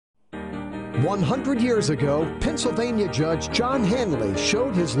100 years ago, Pennsylvania Judge John Handley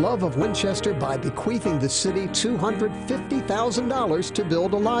showed his love of Winchester by bequeathing the city $250,000 to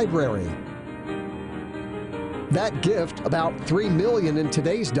build a library. That gift, about $3 million in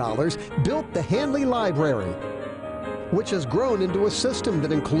today's dollars, built the Handley Library, which has grown into a system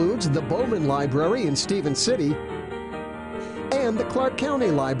that includes the Bowman Library in Stevens City and the Clark County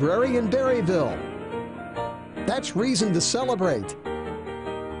Library in Berryville. That's reason to celebrate.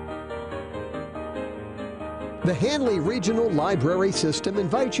 The Handley Regional Library System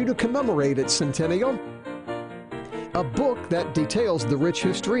invites you to commemorate its centennial. A book that details the rich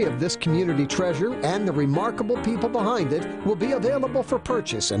history of this community treasure and the remarkable people behind it will be available for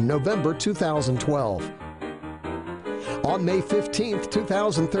purchase in November 2012. On May 15,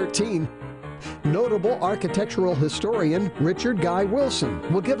 2013, notable architectural historian Richard Guy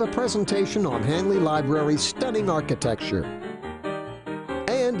Wilson will give a presentation on Handley Library's stunning architecture.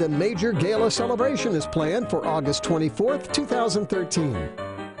 And a major gala celebration is planned for August 24, 2013.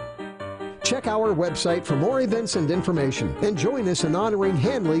 Check our website for more events and information, and join us in honoring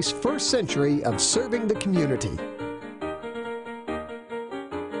Handley's first century of serving the community.